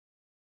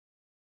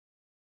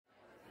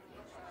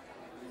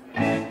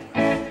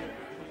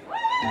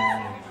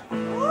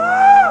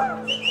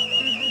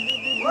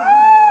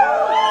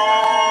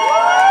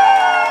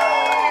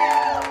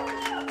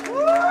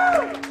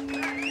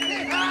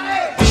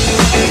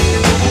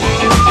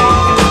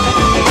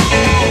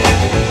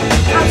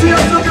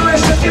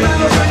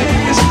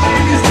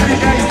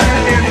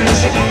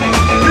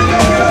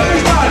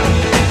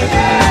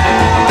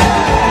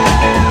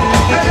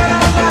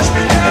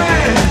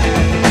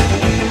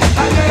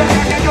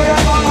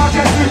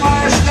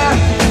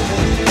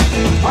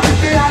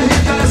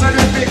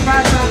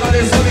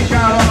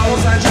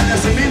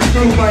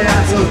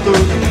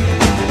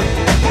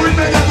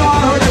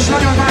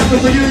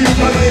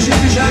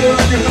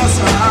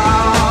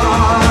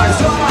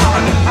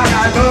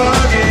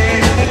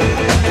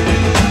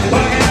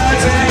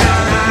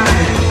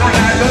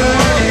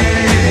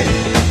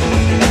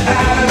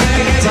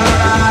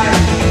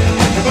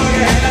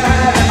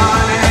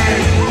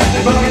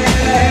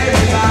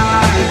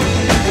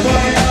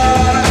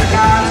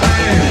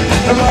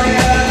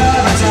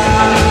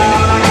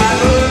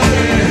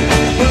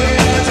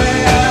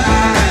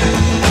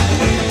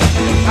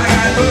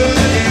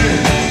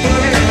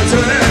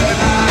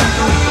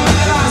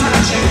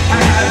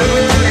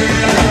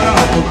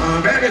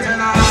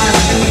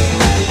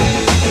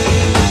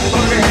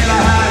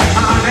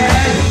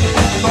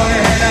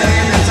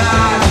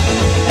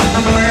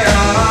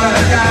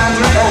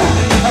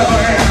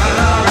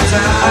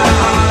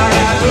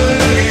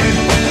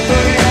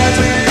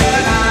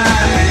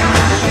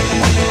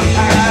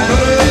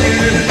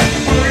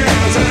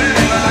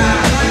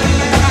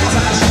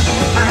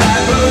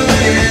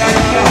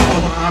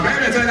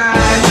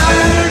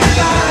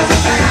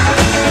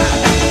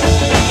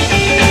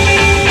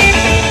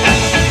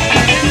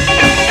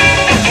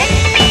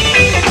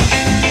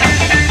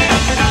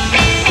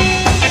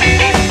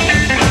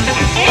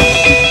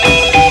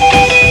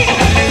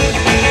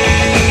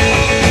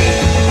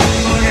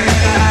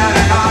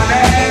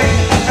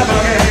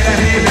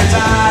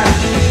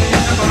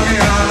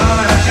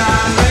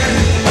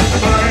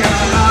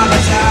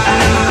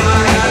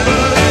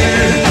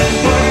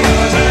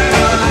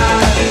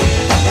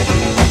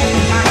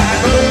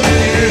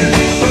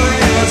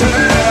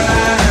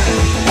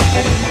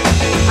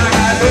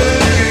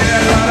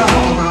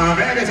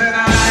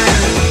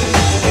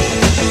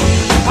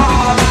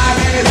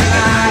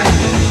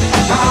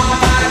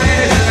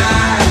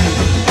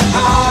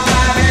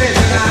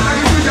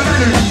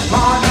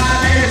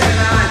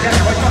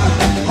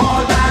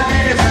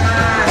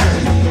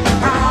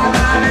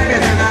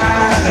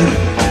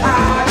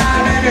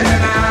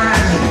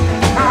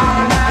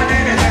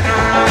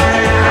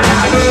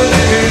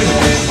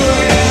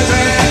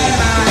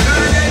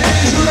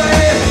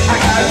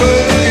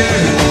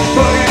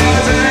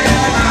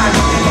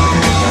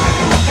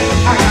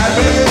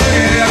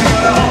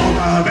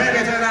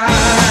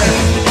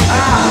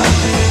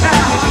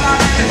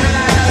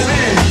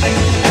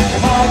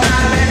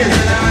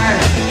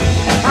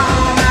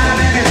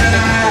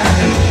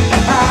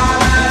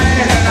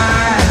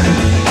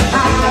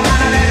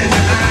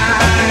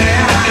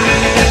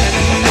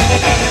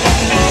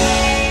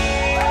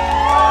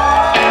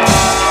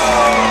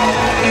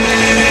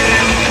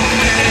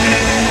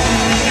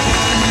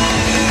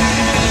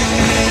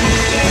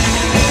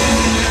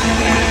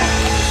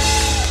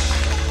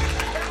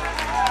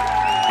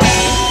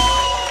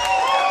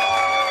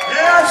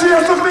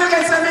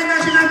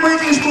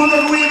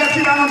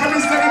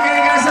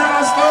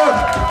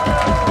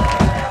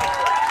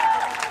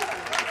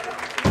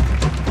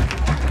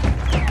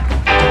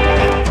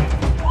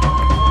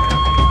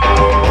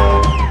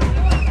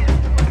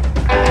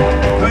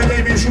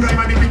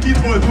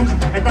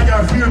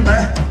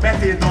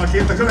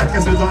a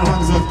következő dal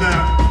hangzott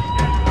el.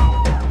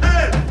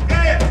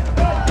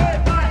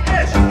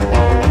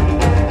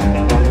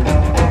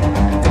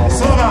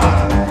 Szóval,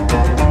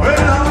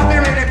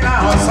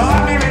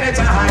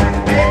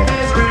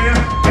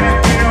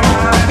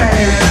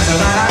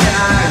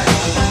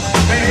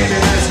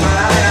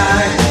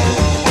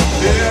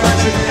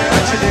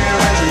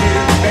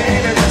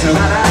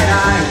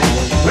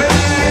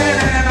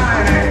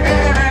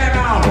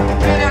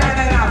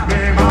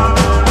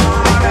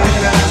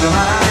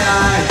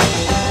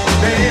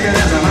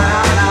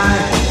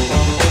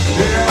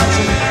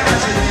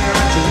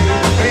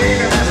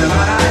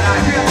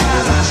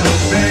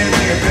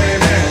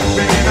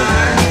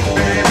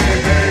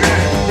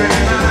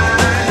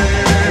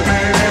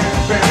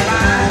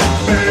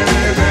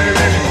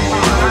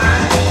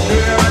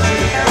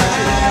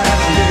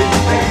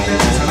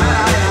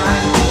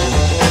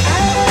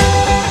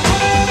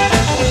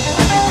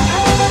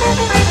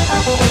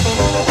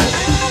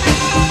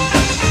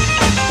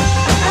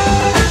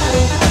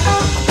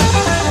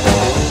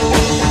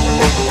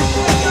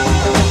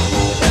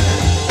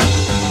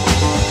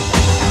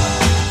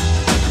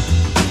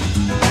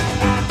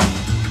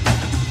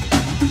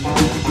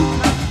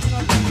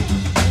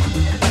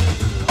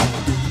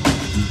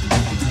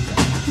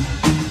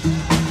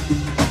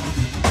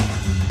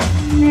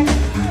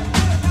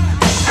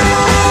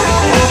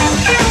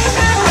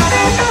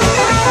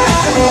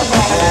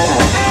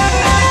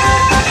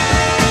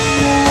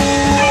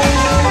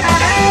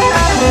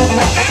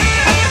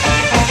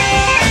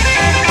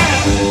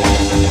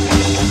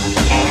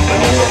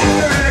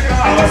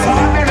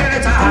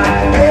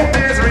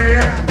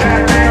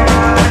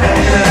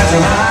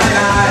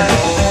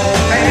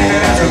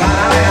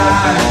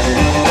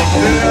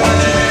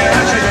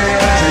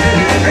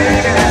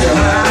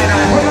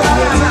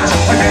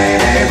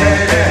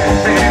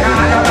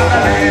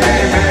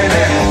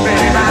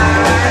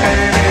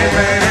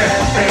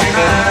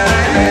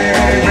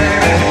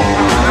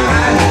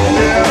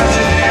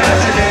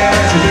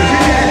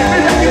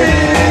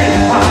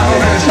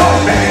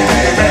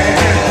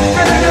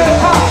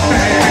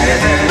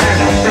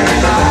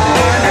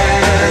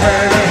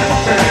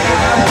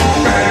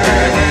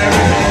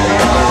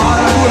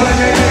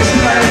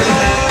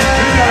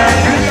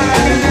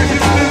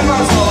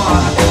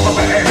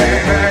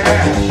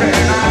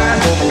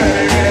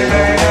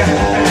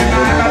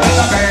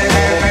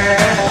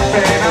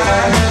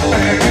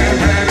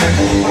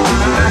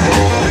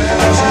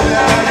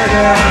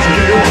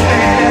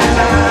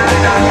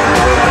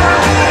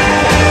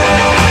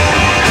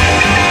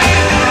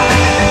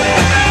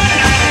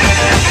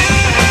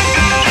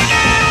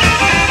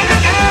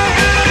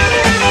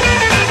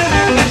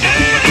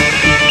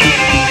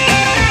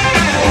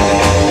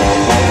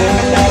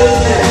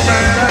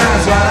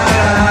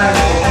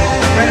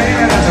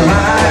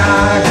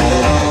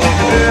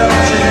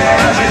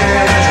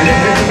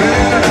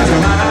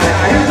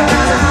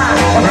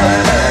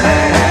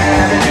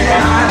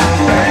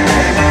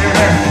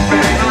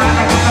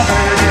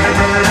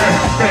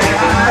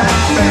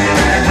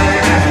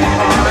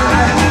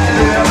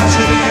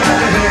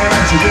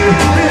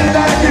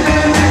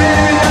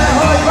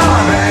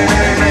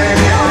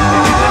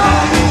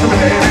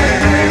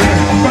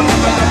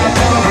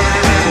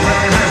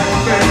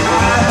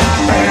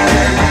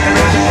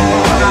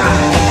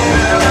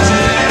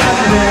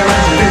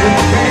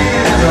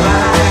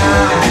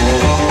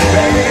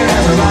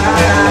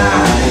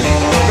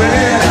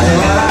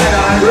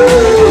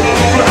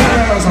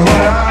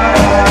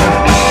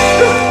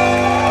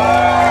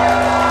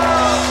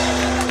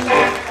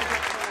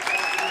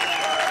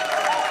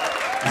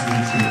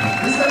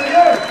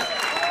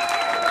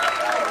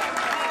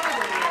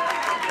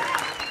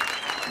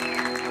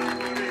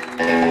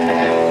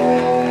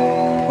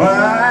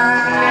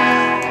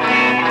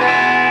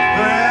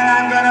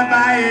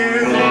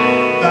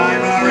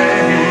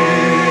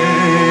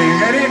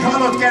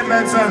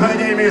 kedvencem,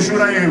 hölgyeim és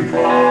uraim!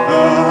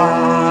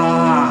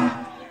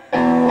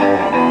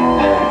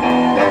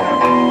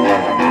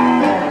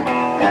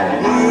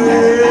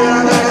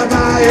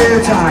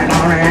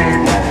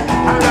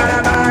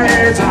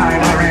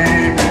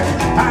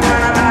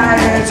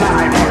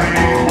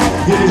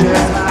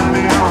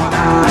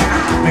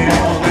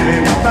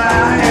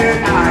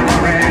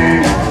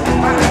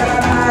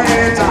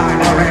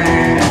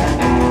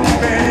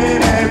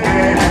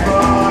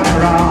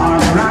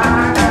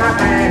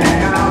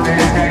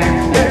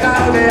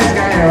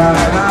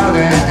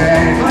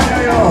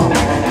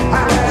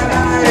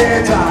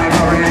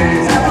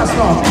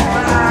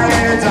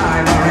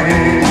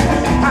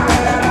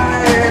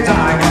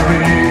 Time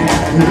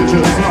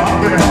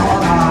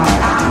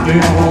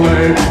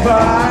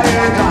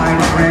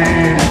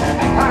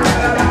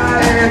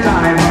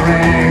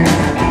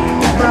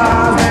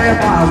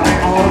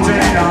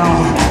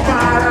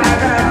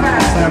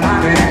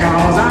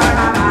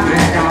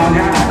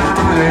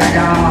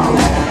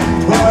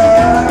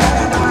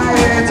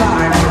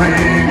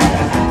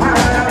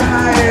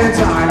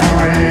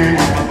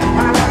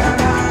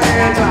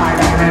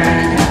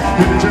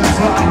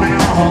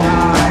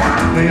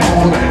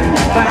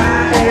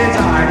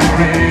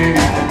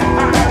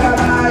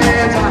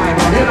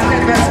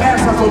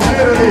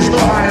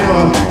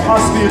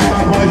azt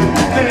írtam, hogy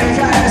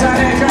néked is a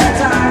néked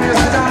time is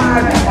a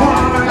time.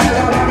 One is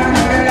a woman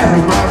who is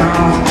but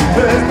not.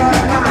 It's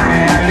not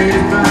mine and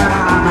leave me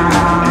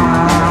mine.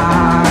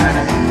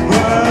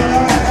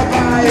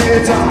 Buy a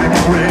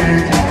diamond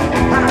ring.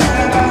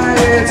 Buy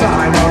a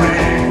diamond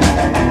ring.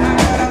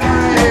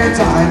 Buy a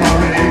diamond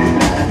ring.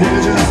 You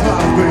just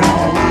love me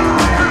all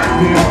night.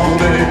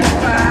 Behold it.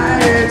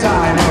 Buy a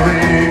diamond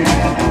ring.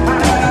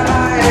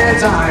 Buy a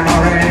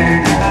diamond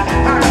ring.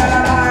 I'm gonna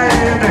buy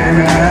you,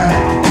 baby.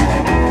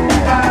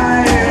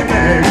 Buy you,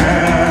 baby.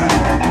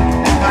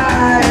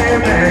 Buy you,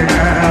 baby.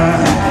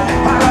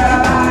 I'm gonna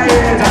buy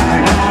you a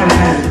diamond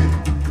ring.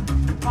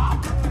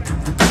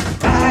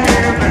 Buy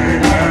you,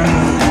 baby.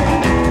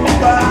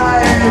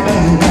 Buy you,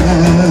 baby.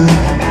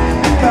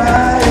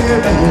 Buy you,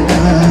 baby.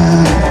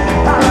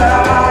 I'm gonna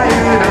buy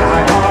you a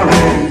diamond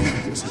ring.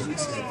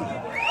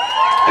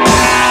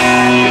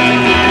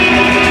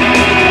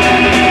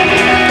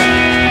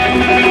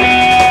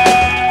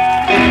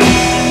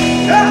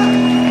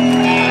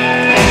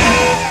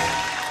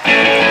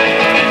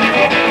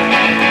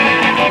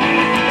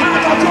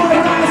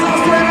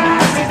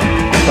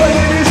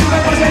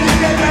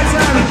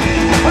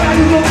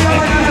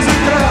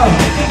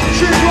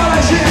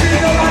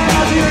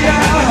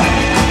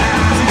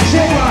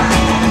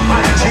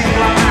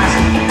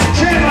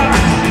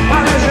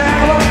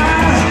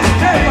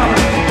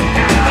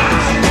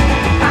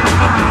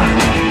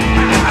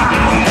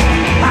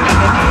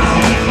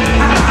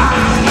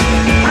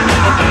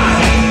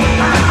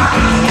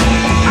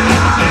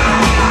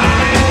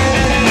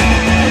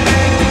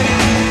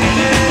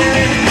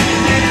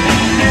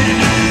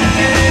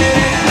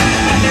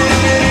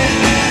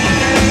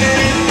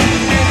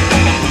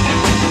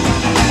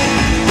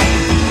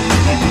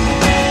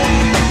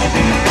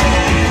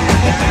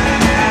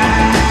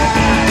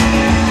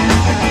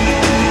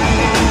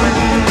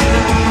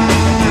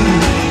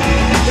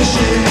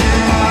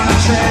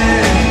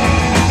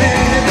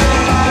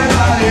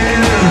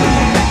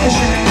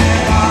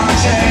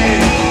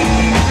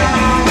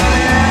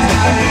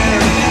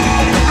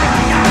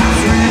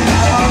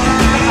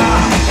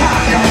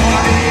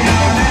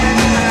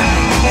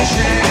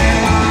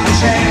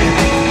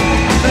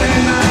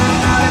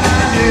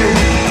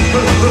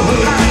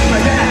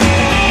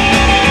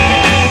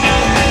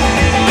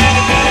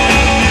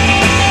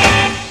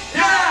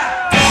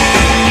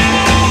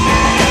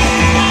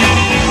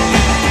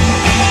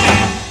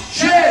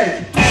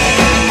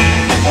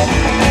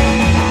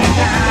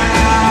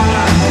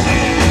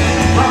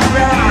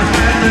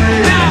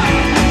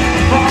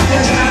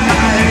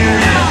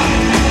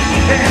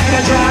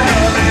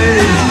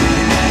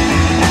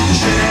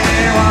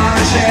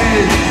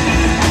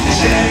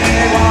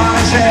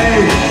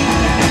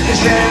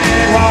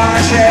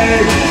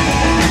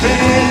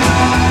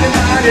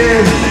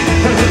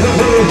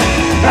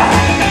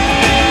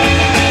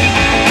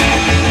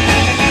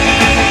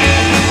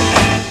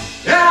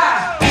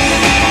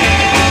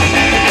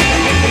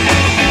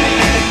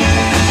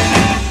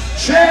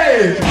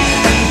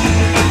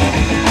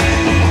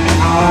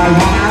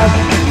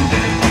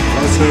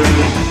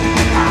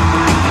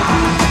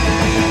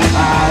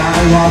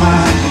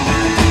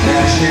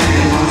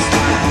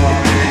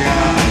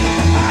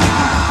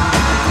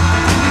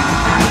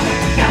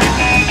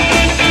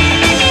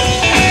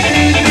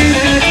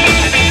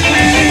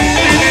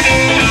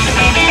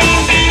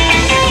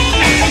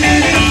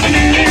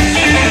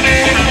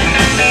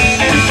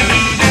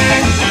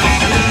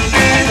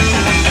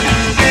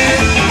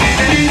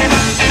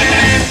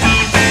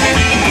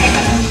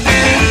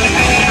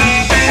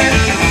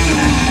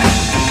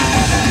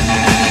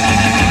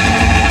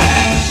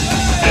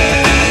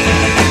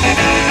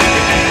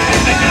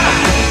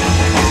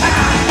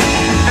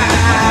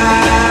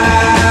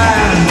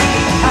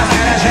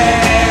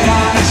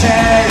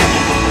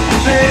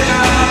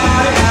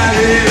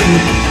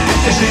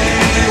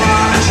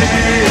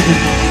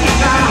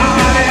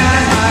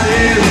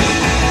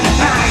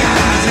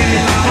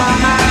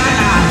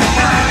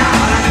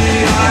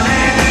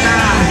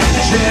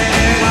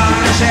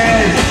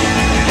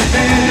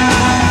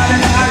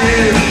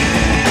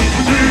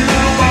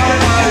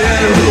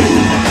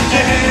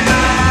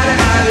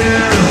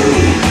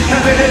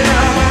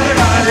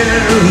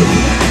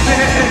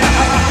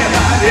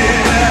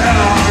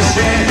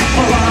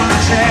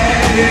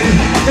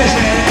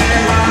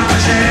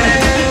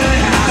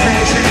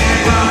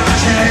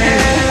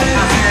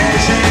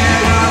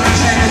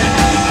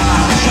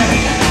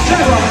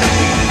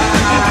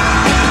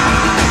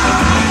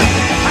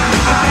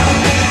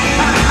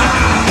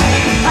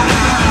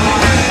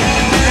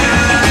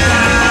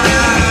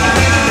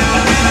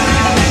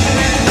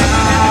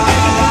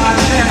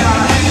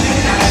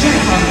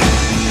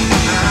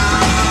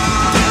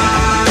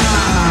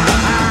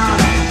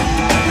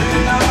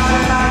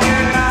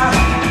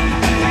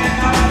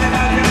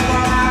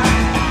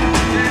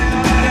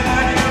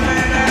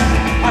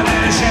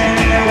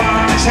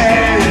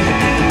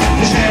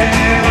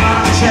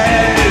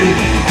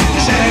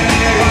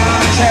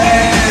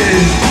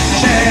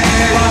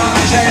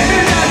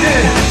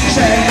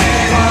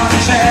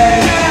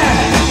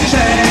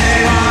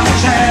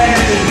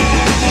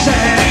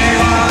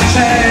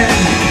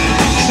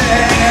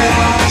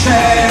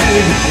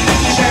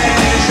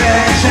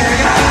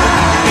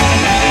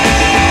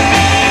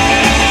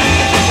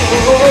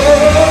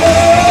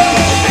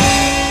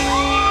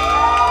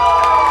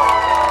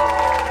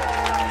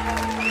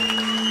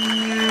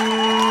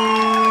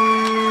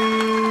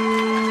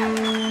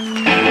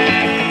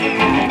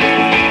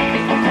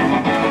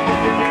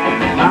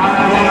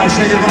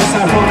 Szegénységű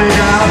basztákon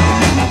végál.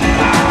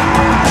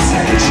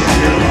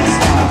 Szegénységű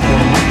basztákon.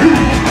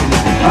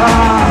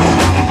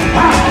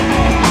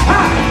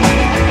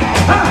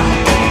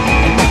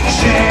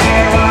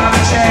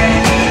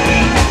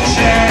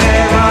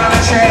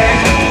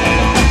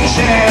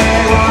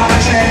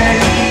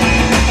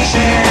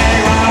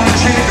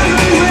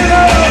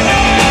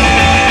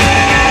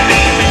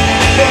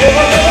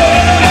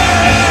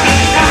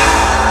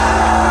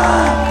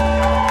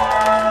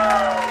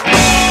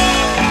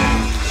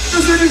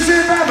 Köszönjük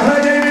szépen,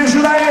 hölgyeim és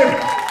uraim!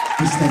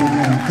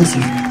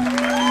 Köszönjük!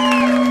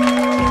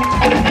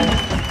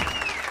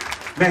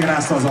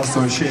 Megrázta az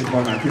asszony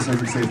sétban, már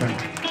köszönjük szépen!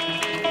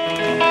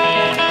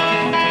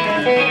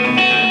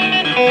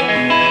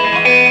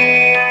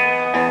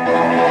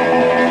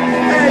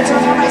 Hey,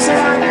 csak a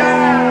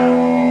messzoránkkal!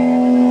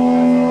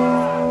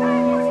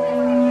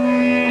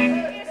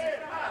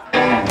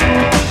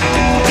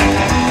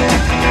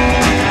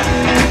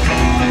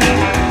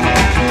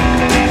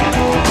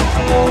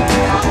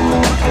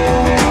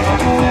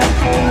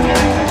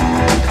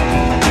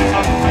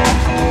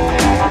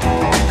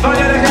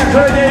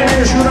 Hölgyeim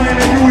és uraim,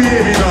 egy új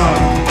évida!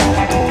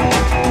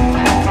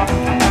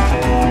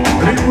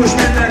 Ritmus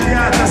mindenki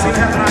átveszi,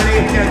 lehet rá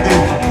lépkedni.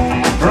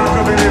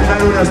 Rockabilly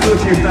belül ezt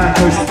úgy hívták,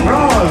 hogy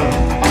stroll,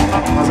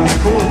 azaz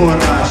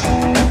kóborlás,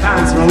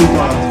 táncra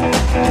utalt.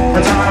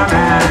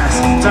 Tanamász,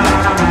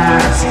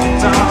 tanamász,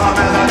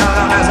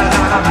 tanamász,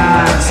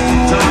 tanamász,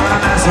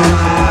 tanamász,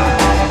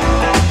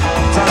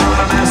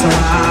 tanamász,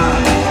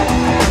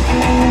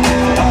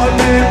 all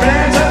baby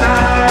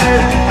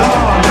tonight,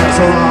 don't mess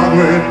around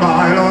with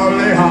my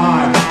lonely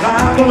heart.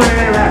 Love the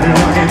way that you're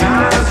walking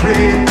down the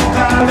street,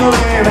 love the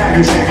way that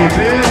you shake it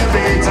to the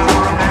beat.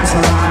 Don't mess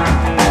around,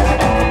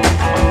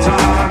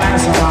 don't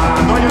mess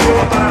around. Nagyon jó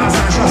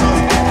találkozás az az,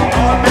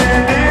 all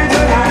baby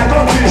tonight,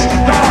 don't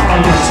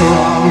mess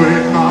around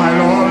with my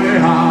lonely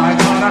heart.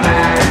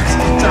 Tanamász,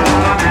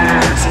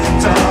 tanamász,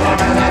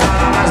 tanamász,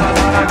 tanamász,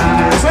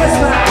 tanamász.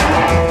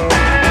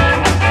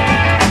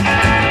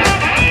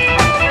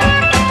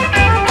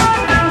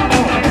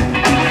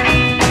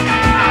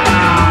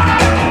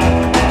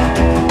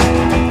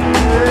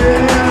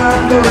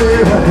 The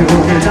way that you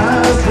walk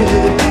down the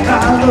street,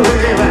 down the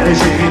way that you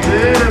shake it to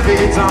the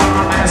beat.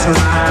 Don't mess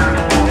around,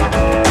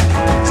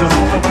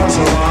 don't mess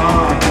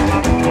around.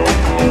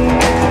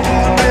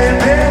 Oh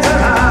baby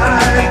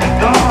tonight,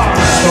 don't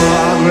mess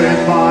around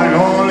with my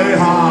lonely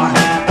heart.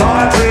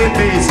 Don't treat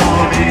me so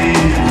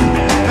mean,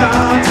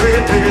 don't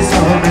treat me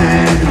so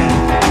mean,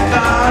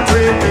 don't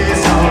treat me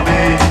so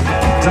mean.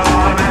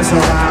 Don't mess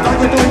around.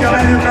 Hogy tudja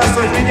velünk azt,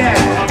 hogy figyelj,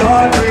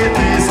 don't treat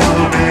me so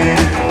mean.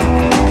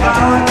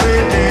 Don't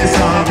treat me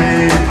so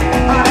mean,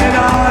 honey,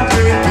 don't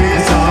treat me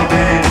so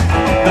mean.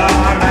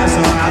 Don't mess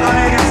around, I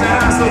ain't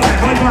gonna ask the thing,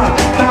 what you want?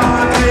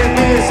 Don't treat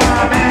me so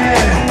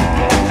mean,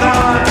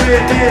 don't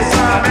treat me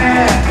so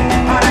mean,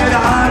 honey,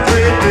 don't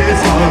treat me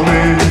so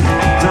mean.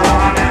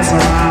 Don't mess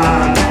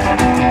around,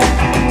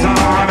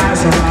 don't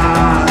mess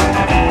around,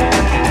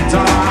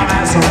 don't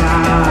mess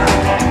around,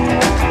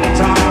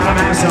 don't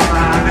mess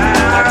around.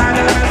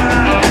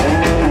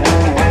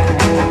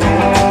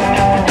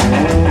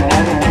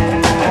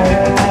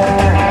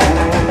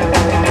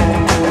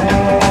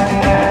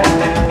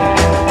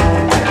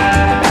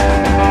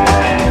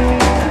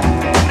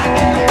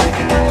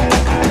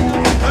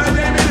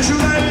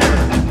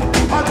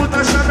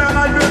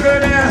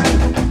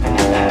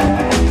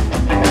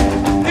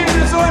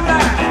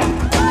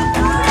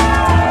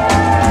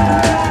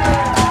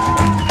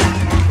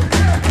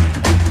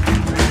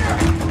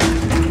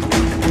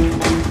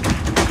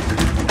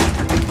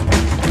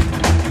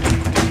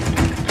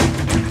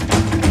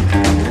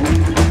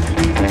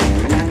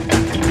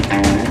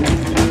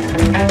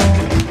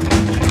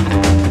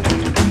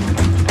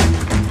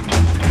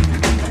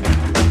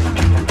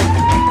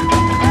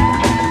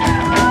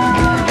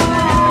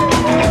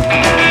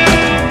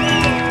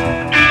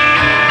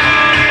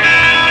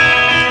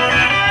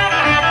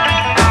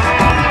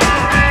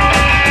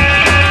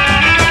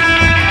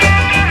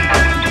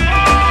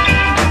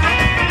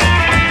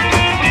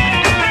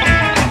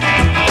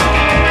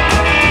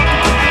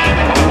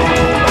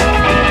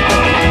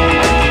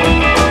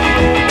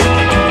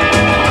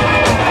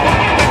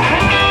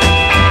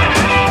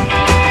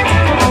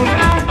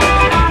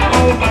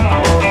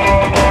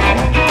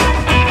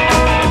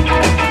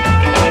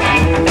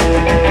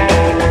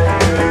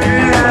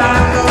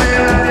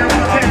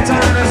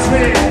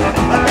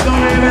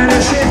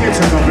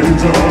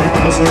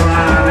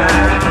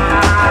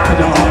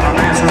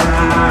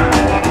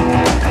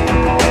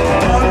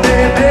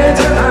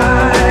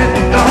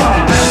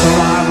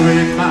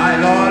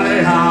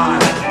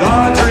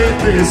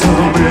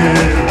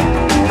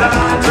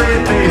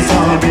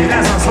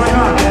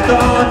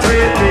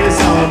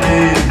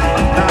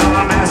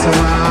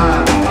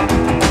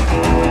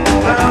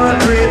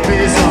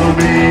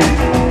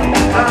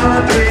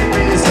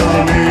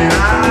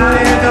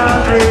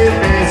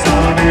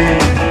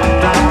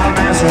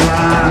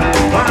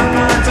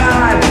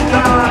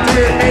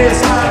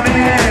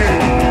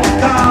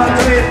 Don't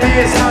treat me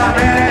so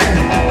mean,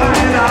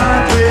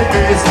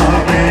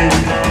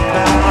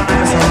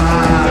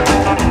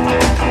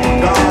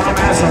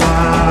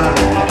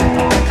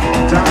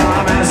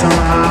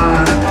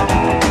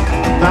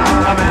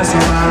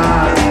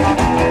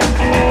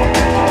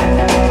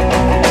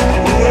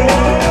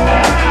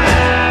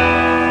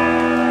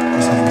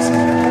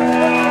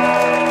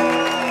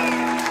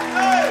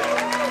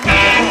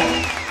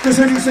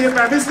 Köszönjük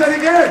szépen, Mr.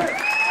 Egri!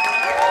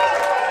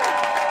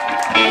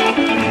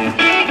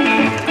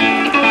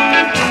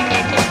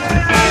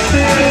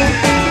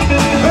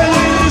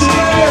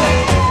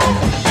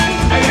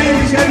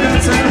 Egy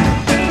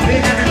kedvencem,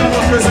 régebbi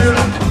dalok közül.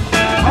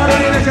 Arról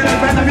énekelek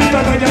benne, mint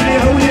tagadjam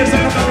néha, úgy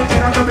érzem, amit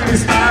én Rockabilly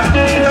sztár.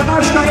 De a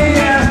macska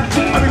éjjel,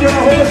 amikor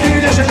a hold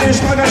fényesen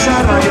és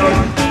magasan ragyog.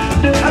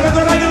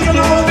 Amikor ragyogom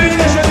a hold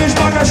fényesen és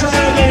magasan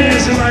ragyog,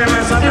 és nagyon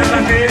lesz a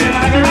meglepélni,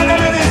 meg a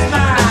Rockabilly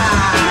sztár.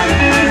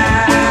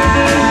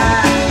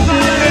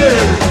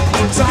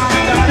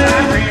 Sometimes I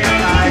feel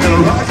like a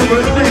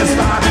Rockabilly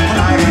star,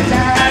 like a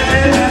cat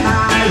in the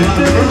night, when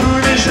the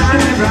moon is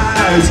shining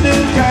bright.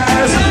 Cause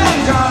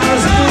I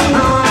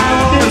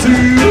want to,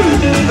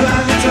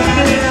 let me tell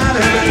you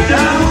that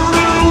I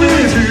wanna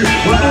with you.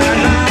 When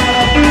I'm out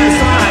of my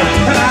side,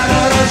 and I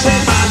don't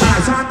change my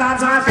mind.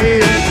 Sometimes I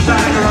feel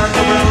like a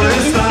Rockabilly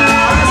star.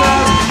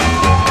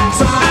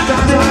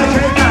 Sometimes I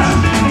kick out,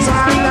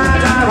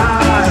 sometimes I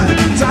ride,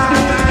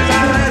 sometimes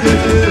I let you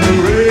do the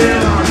real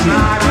last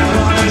night. I'm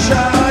gonna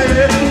show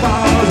you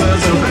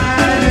poses of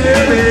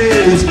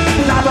enemies.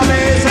 Not the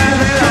maze and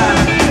the eye,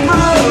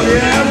 oh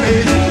yeah, me.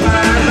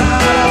 I'm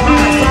out of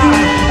my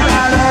side, and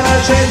I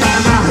don't change my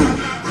mind.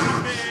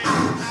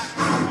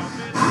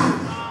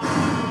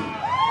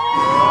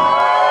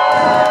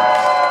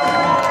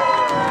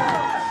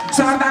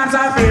 Sometimes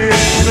I feel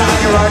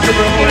like a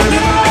Rockabilly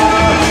star.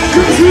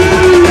 'Cause you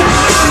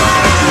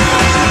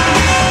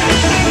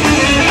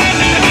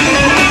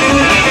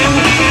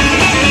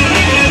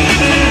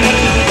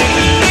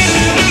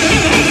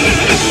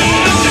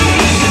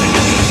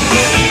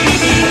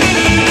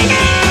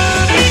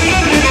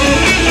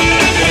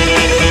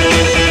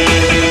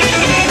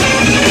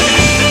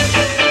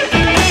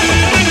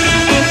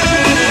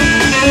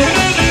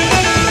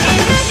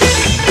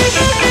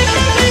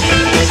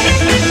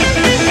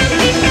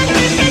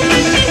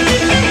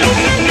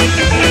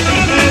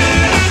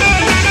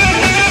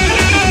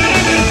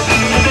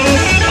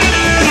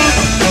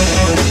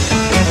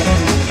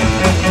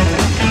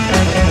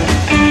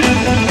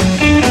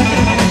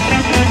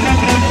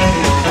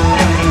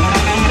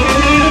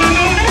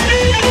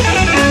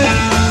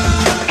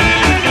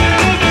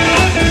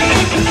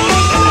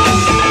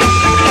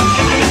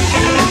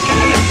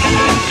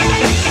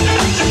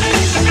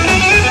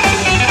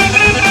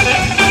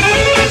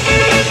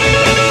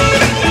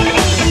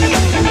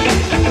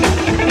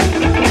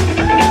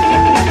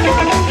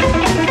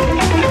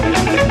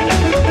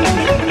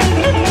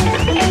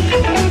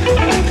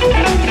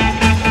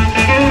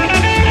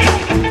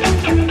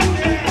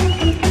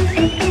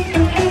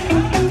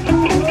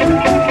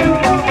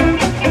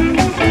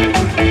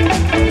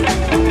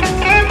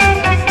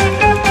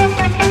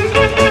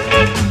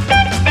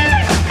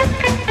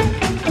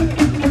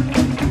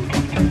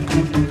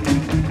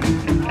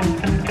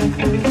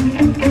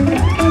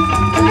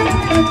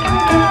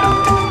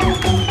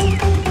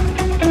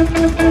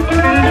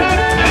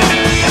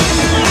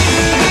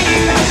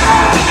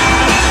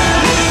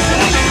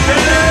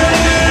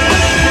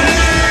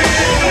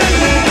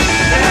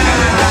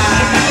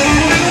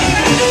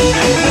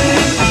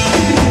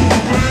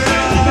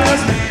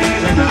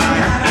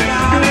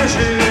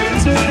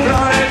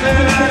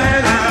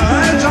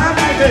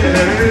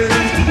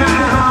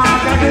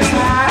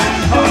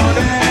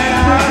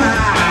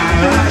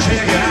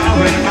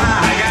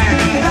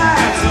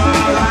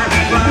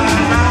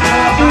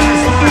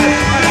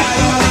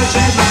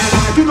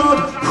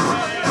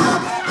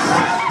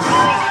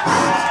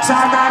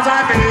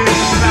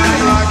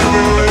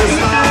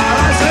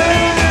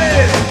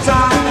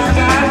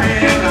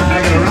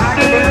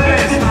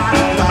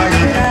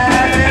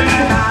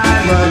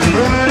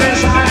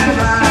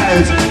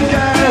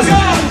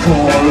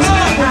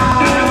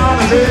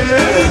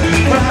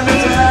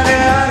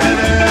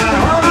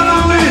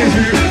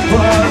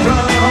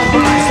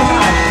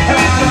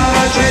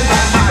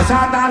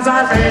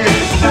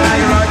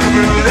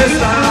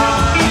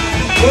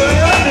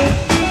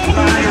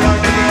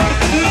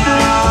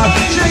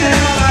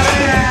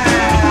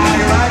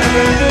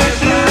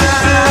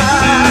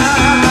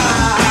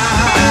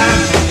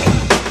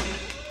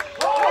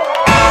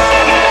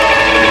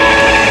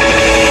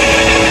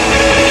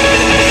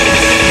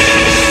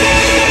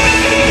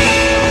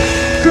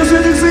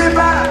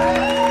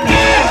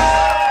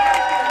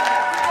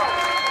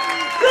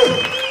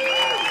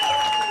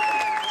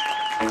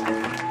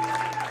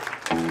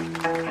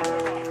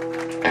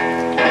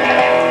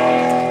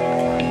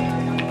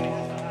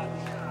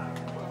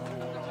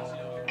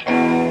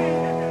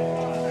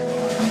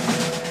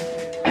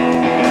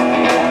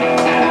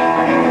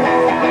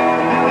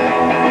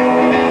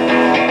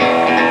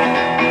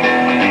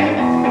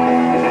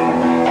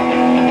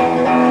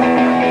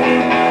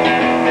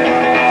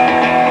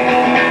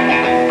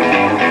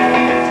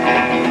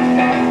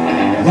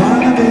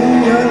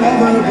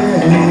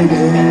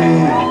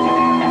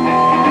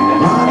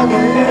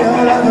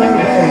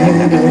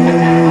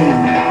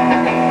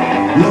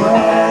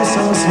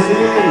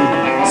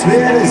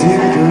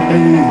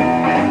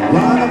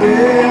Wanna be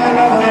a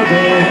lover,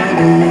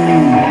 baby.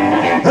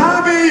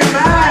 I'll be your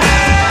man.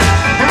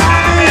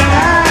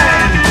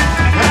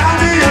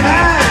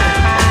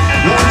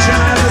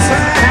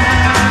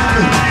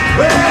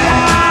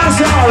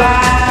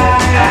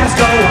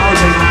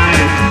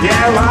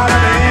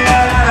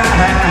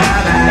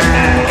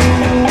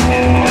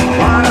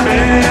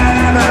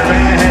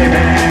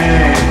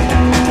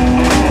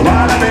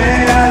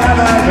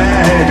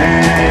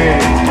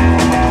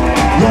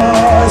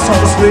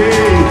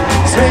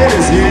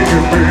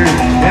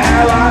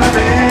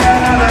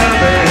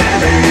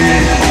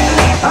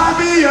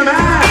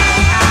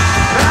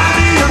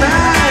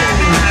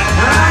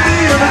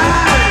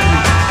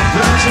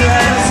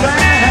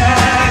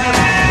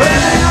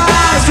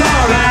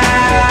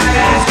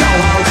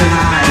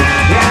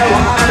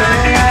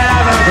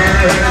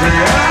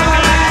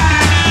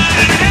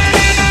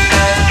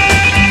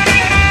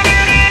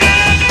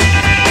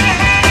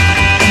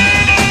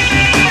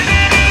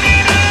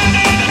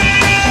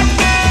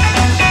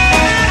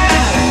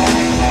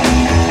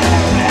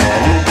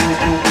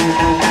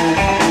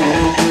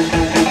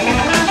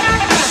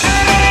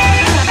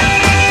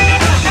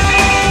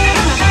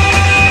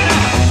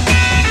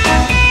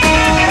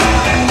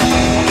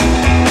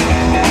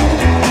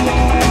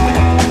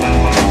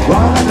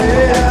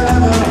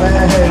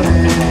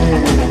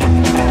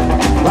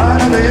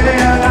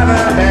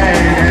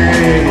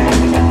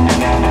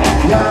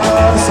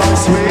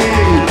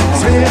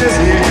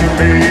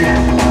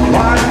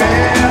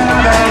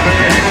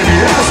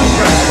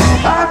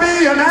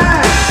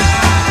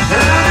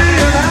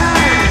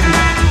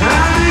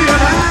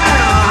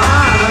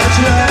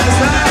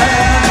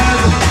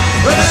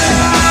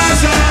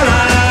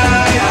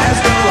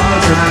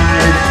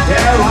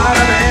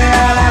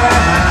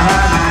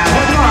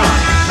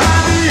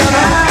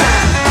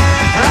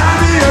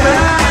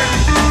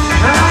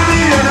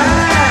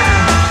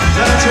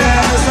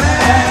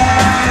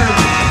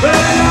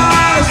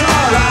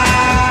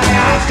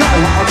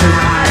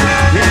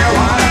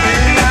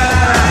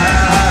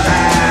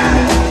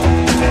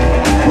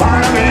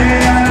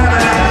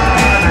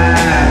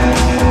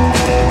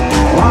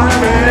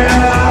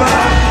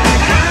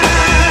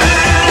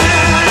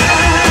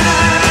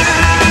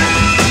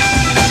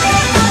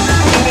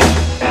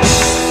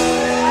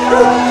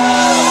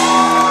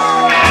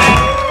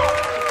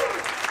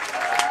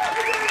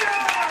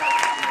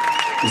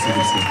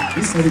 Köszönjük szépen.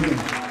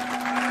 Visszaadjuk.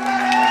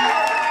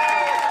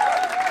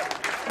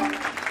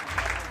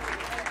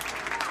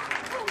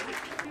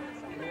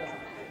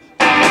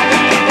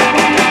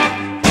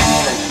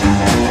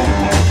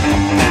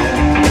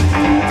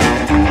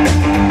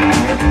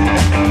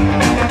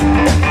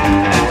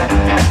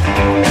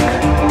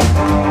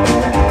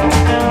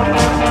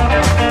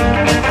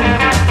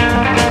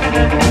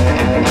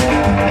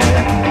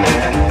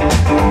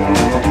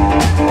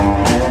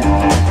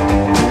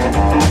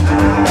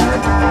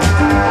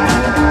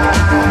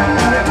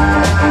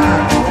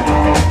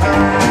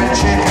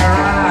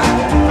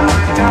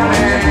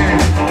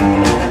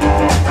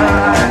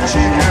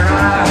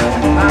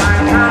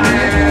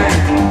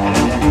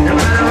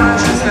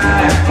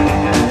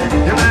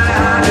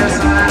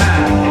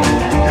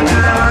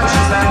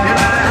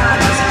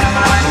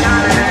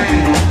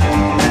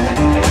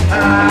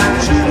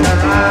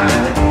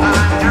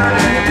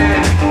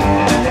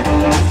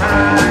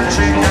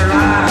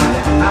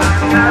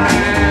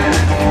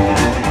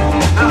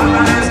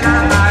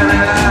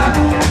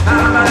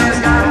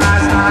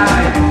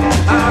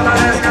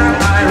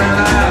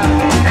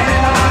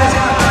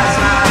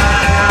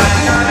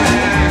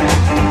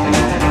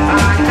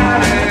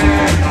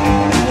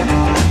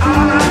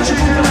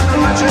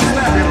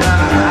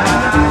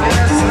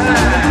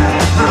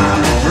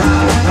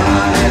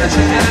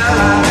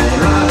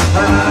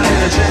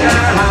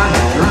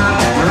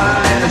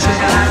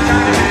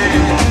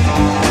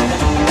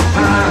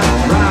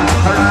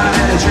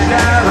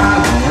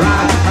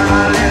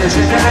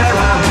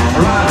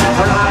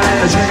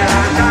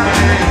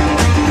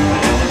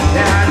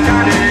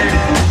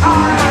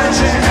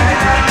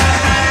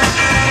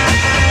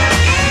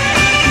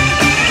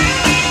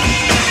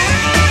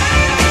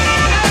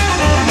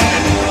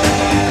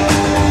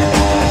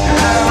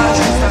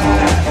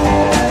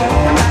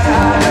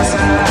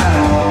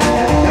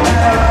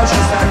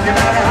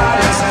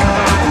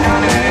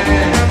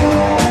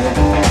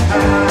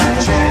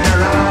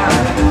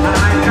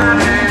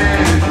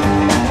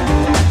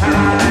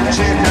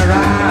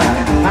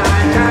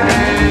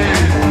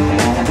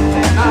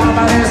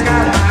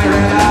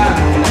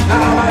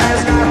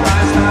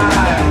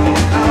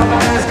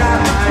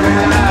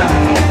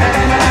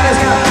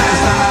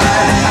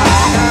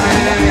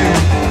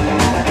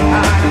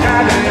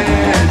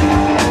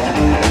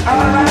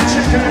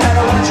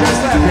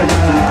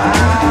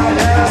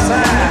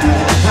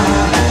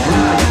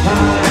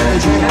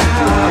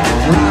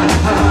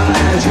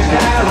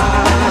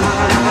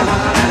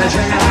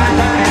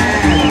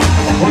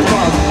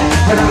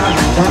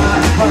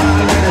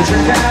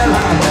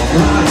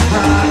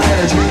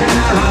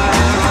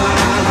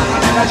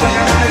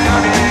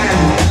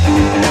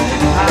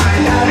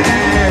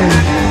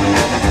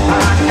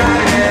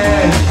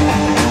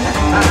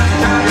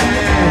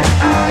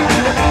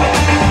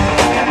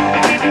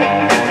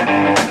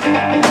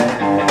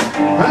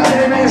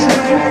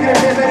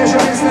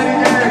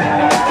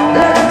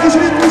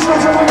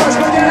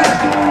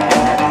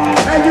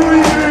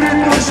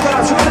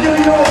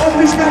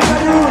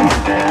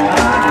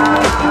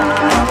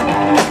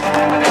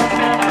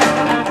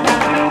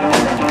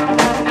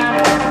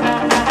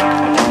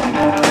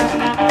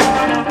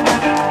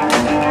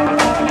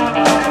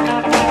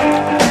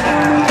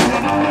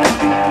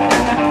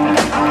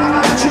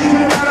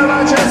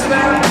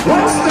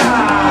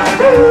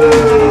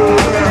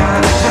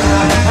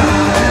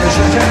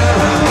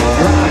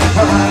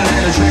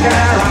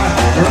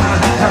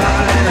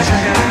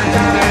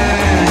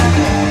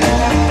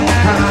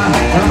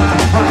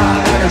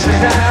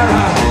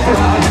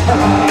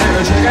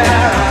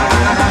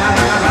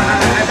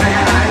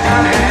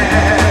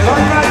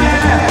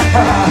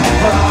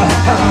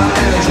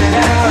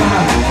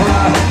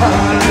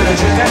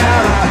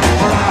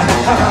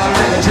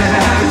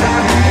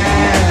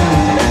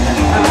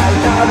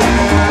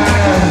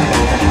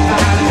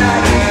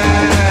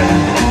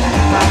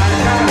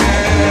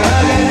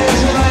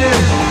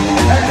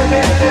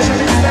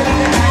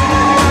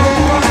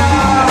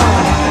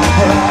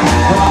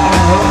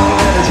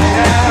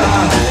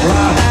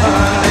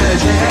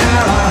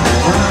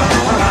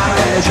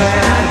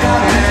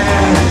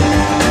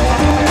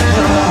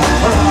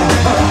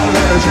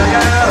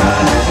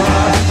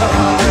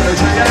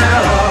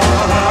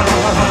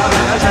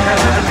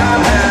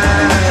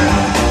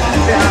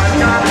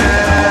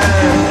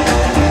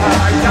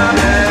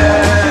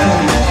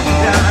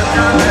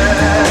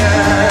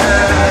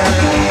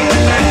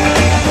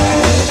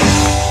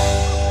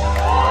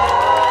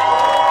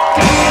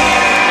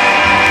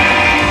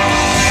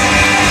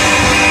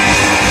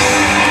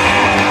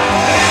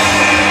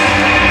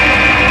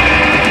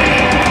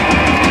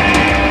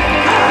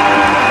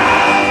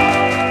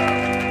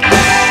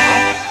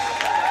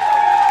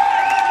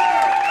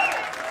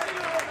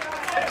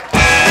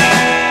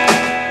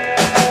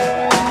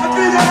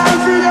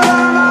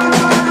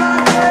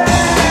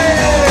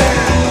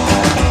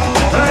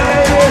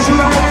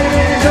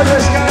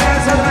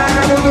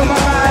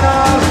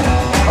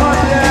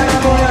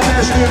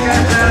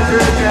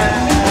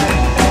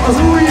 Az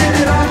új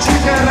évi nagy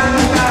sikerrel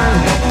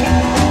után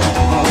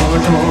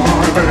hallgatom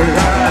a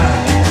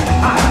bőre.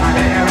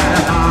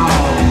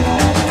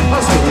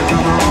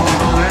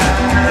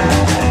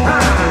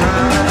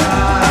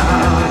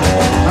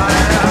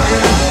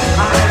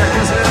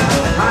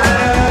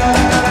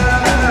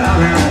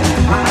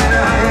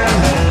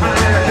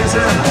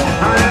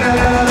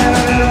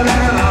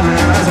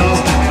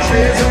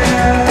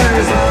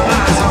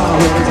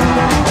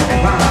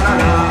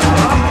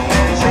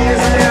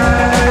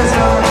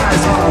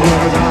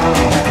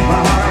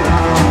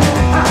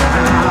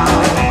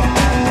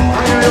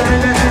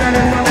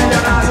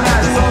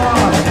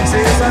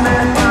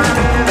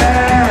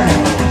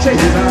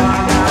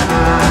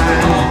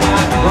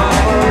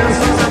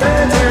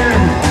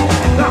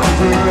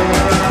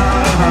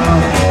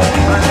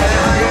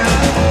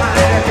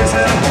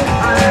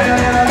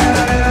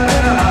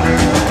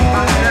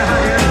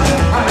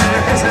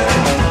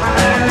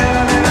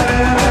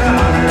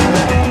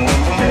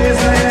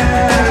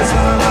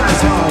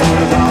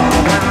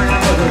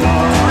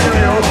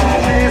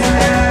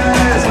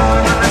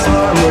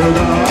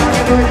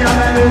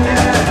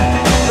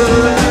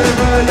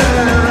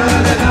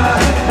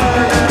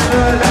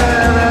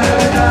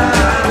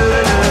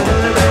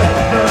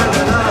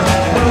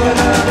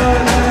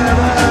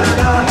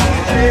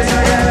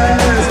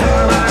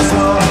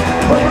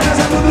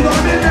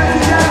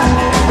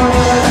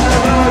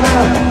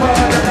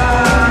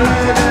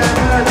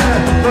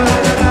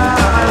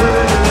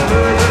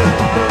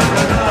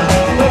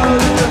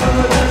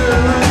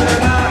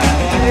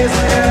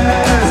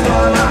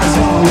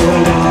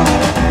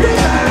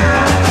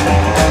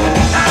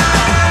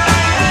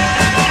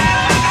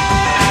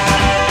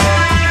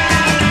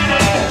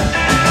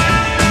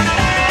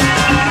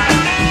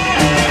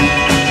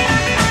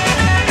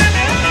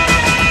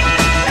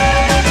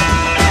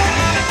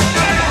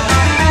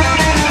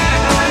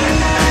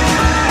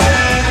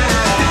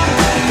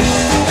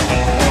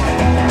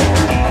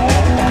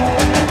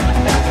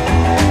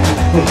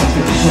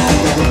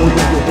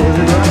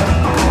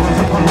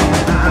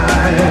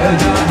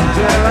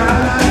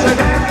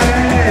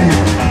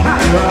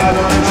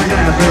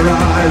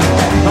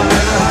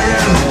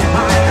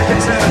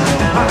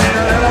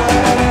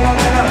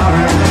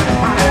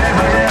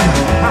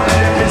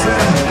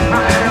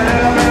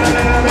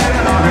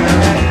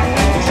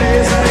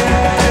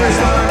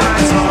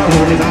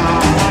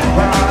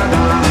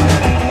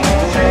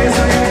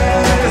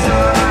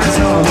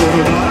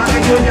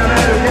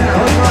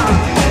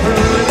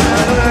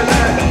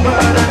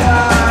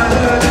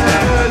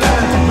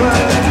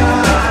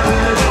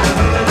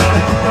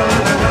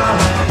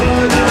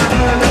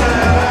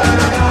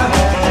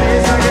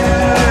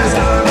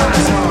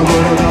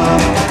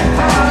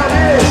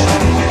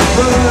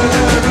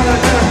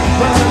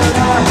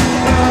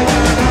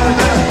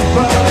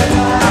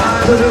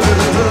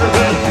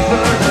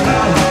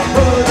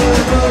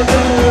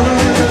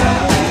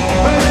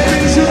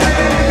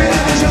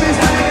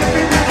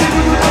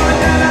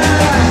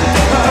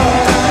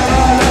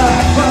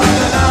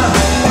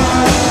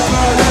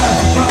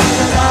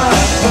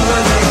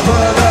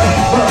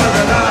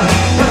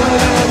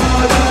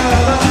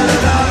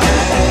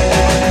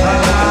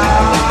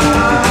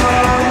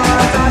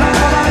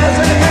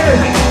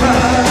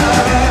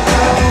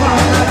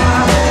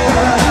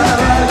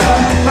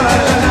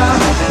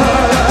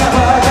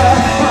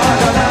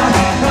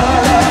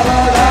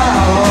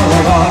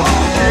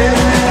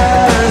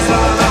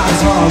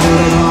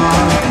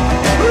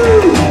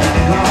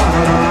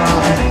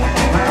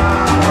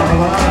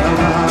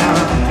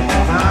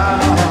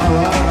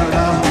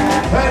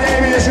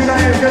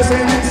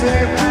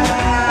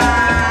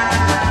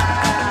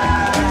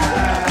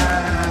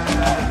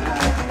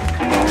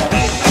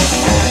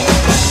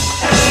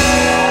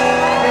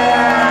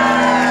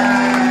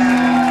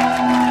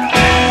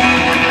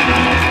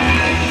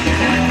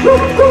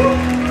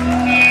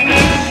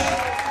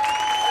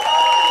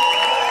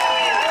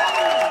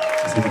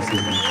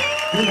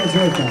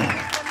 ZOLTAN.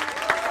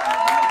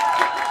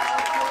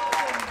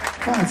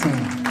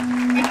 FACAN.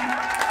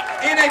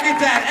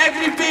 Énekgitár,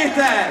 Egri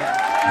Péter!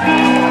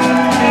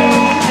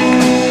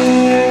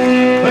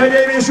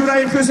 Hölgyeim és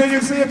uraim,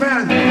 köszönjük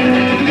szépen!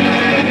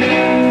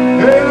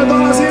 Jöjjön a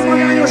dal az én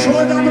magányos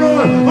oldamról,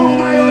 oh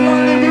my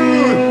God!